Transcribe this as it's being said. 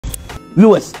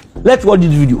Viewers, let's watch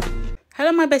this video.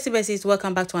 Hello my besties,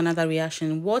 welcome back to another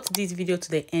reaction. Watch this video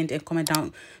to the end and comment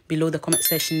down below the comment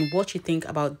section what you think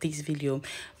about this video.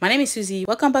 My name is Susie.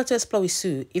 Welcome back to Explore with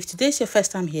Sue. If today's your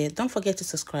first time here, don't forget to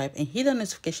subscribe and hit the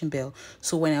notification bell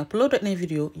so when I upload a new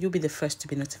video, you'll be the first to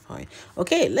be notified.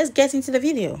 Okay, let's get into the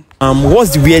video.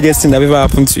 What's the weirdest thing that ever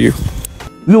happened to you?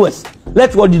 Viewers,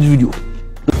 let's watch this video.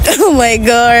 Oh my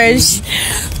gosh.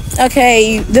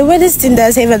 Okay, the weirdest thing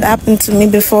that's ever happened to me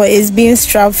before is being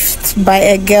strapped by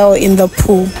a girl in the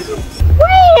pool.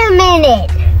 Wait a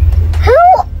minute. Who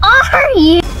are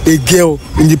you? A girl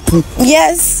in the pool.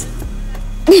 Yes.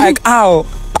 Like how?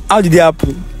 How did it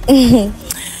happen?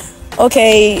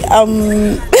 Okay,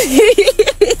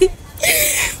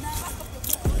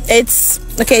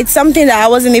 it's something that I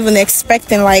wasn't even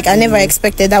expecting. Like I never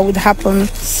expected that would happen.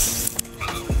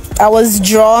 I was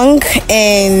drunk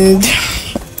and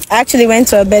I actually went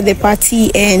to a birthday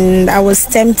party and I was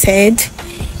tempted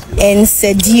and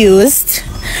seduced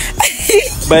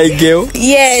By a girl?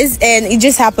 Yes, and it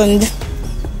just happened.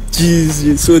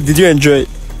 Jeez, so did you enjoy it?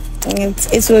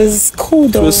 It was cool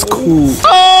though. It was cool.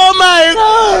 Oh my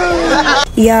god!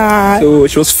 Yeah. So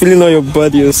she was feeling on your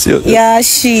body yourself. Yeah,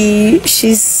 she's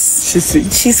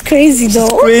crazy though.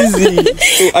 Crazy.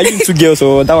 So are you two girls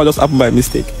or that one just happened by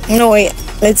mistake? No wait,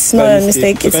 it's not a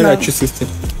mistake. It's not. System.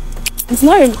 It's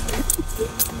not.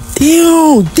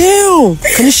 Damn.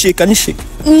 Can you shake?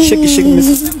 Shake it,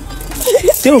 miss.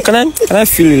 Damn, can I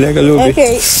feel it like a little bit?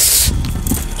 Okay.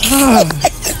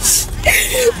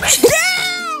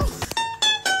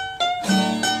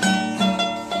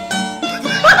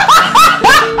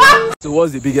 So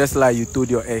what's the biggest lie you told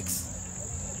your ex?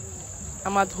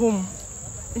 I'm at home.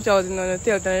 Which I was in an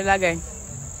hotel with another guy.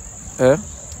 Eh?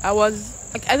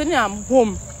 I don't know, I'm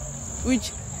home.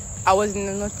 Which I was in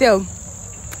an hotel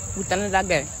with another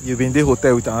guy. You've been in the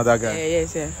hotel with another guy?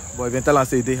 Yes. But you been telling us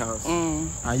say they house. And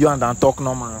you and them talk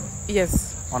normal.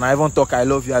 Yes. And I even talk I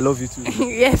love you too.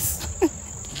 Yes.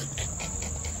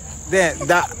 Then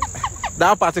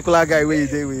that particular guy where you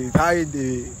there with, how you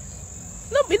dey?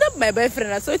 No, be not my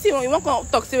boyfriend. So you want to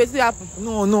talk, see what happen?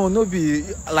 No be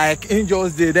like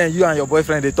angels day. Then you and your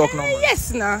boyfriend they talk normal.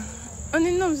 Yes, nah.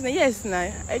 Only no, yes, nah.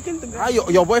 I can't.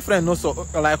 Your boyfriend no so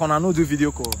like on a no do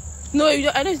video call. No, I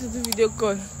don't used to do video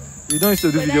call. You don't used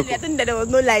to do video call. I think that there was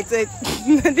no light. So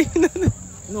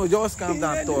no, just calm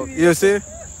down, talk. You say?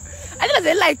 I didn't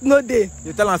say light no day.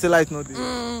 You tell us say light no day.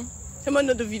 Someone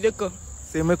no do video call.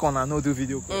 Say make on a no do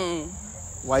video call.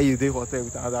 Why you dey hotel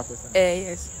with another person?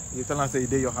 Yes. You tell us say you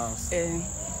dey your house. Then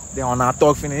on our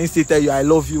talk finish, he still tell you I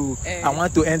love you. I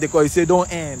want to end the call. You say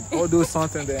don't end. All those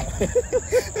something there.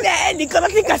 Then the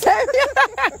connecting cassette.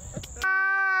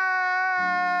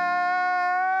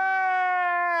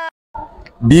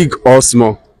 Big or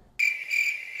small?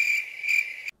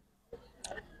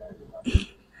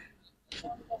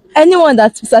 Anyone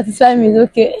that will satisfy me is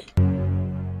okay.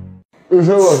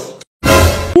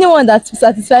 Anyone that will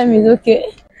satisfy me is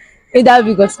okay. Either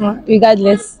big or small,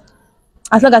 regardless.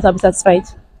 As long as I'll be satisfied.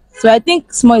 So I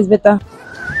think small is better.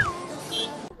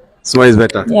 Small is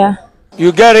better? Yeah.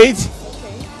 You get it?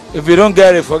 If you don't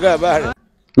get it, forget about it.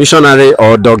 Missionary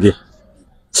or doggy?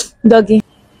 Doggy.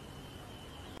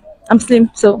 I'm slim,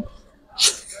 so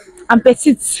I'm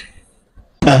petite.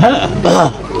 So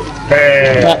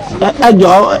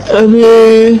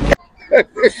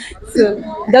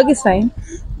dog is fine.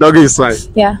 Doggy is fine?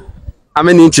 Yeah. How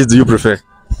many inches do you prefer?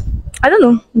 I don't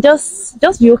know.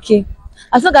 Just be okay.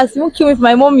 As long as you won't kill me with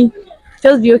my mommy,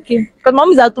 just be okay. Because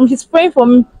mommy's at home, she's praying for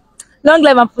me. Long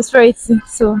life and prosperity.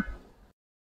 So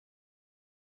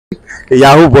A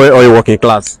Yahoo boy or a working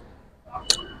class?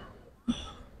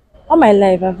 all my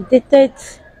life I've dated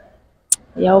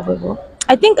Yahoo boy.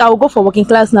 I think I'll go for working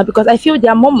class now because I feel they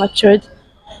are more matured.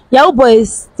 Yahoo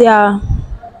boys, they don't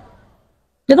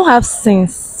have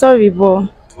sense. Sorry, but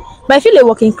I feel a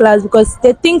working class because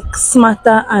they think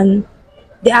smarter and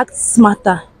they act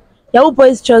smarter. Yahoo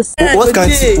boys just What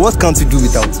can't you do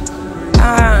without?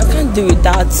 I can't do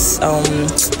without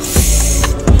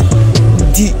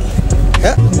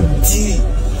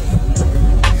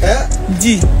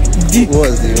D. What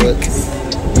was it?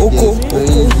 Oko.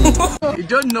 You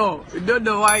don't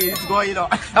know why it's going on.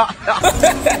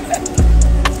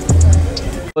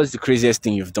 What's the craziest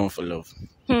thing you've done for love?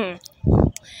 Hey,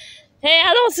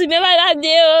 I don't remember that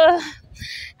day.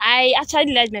 I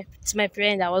actually lied to my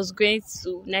parents I was going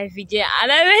to Nigeria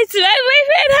and I went to my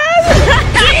boyfriend's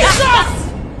house.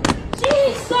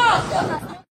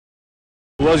 Jesus!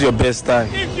 What's your best time?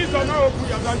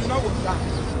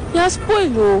 You're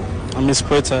spoiled, though. I'm a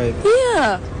sport type.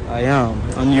 Yeah. I am.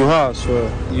 And you are, so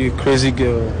you're a crazy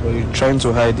girl, but you're trying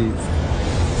to hide it.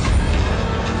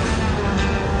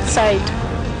 Side.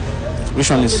 Which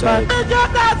one is side?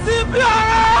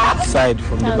 Side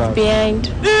from the back.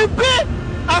 Behind.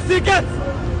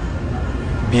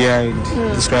 Behind.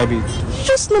 Describe it.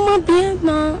 Just normal behind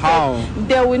now. How?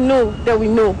 They will know. They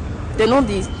will know. They know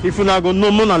this. If you not go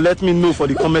no more, let me know for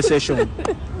the comment section.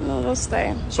 No, that's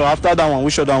time. So after that one,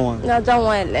 which other one? No, that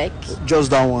one I like.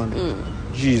 Just that one.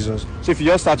 Jesus. So if you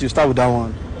just start, you start with that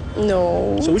one.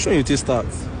 No. So which one you take start?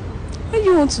 How do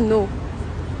you want to know?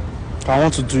 I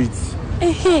want to do it.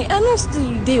 Hey, I know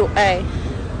still you do. I'm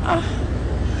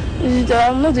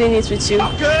not doing it with you.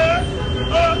 Okay.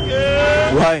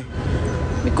 Why?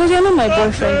 Because you're not my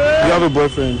boyfriend. You have a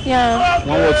boyfriend? Yeah.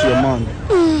 One word to your man.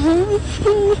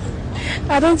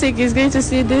 I don't think he's going to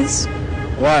see this.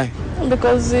 Why?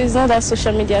 Because he's not that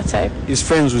social media type. His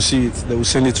friends will see it. They will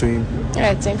send it to him.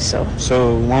 I think so.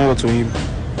 So one word to him.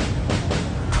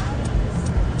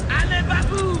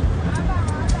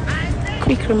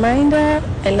 Quick reminder,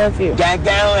 I love you.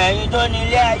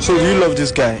 So do you love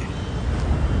this guy?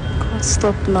 God,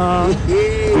 stop now. Do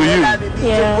you?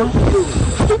 Yeah.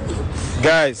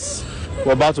 Guys,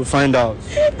 we're about to find out.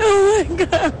 Oh my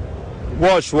God.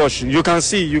 Watch. You can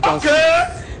see. Okay.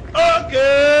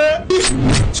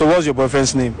 So what's your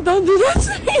boyfriend's name? Don't do that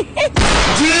to me.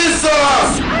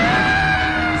 Jesus!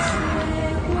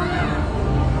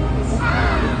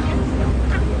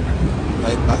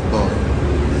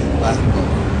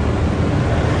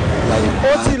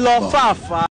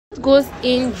 It goes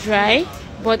in dry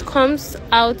but comes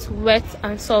out wet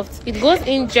and soft. It goes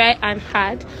in dry and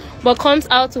hard but comes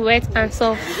out wet and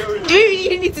soft. Do you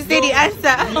really need to say the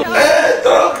answer?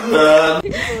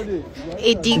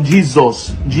 A dick.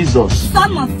 Jesus.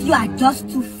 Some of you are just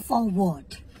too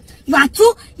forward. You are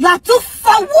too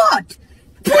forward.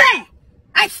 Pray!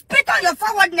 I spit on your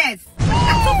forwardness. You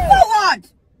are too forward.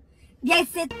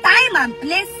 There's a time and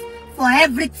place for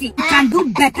everything. You can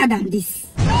do better than this.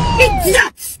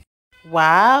 Idiots!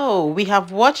 Wow, we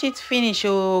have watched it finish,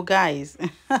 oh guys.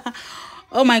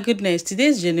 Oh my goodness,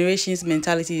 today's generation's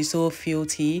mentality is so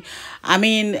filthy. I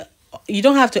mean, you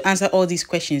don't have to answer all these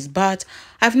questions, but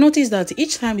I've noticed that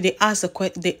each time they ask a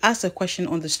question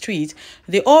on the street,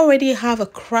 they already have a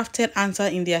crafted answer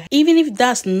in their head, even if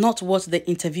that's not what the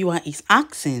interviewer is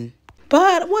asking.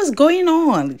 But what's going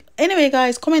on? Anyway,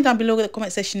 guys, comment down below in the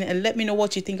comment section and let me know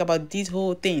what you think about this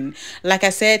whole thing. Like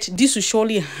I said, this will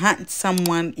surely haunt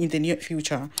someone in the near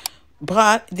future.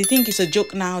 But they think it's a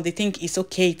joke now. They think it's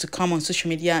okay to come on social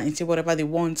media and say whatever they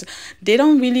want. They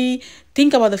don't really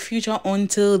think about the future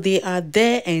until they are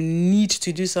there and need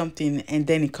to do something. And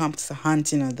then it comes to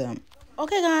hunting of them.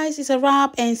 Okay, guys, it's a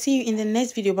wrap and see you in the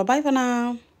next video. Bye-bye for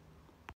now.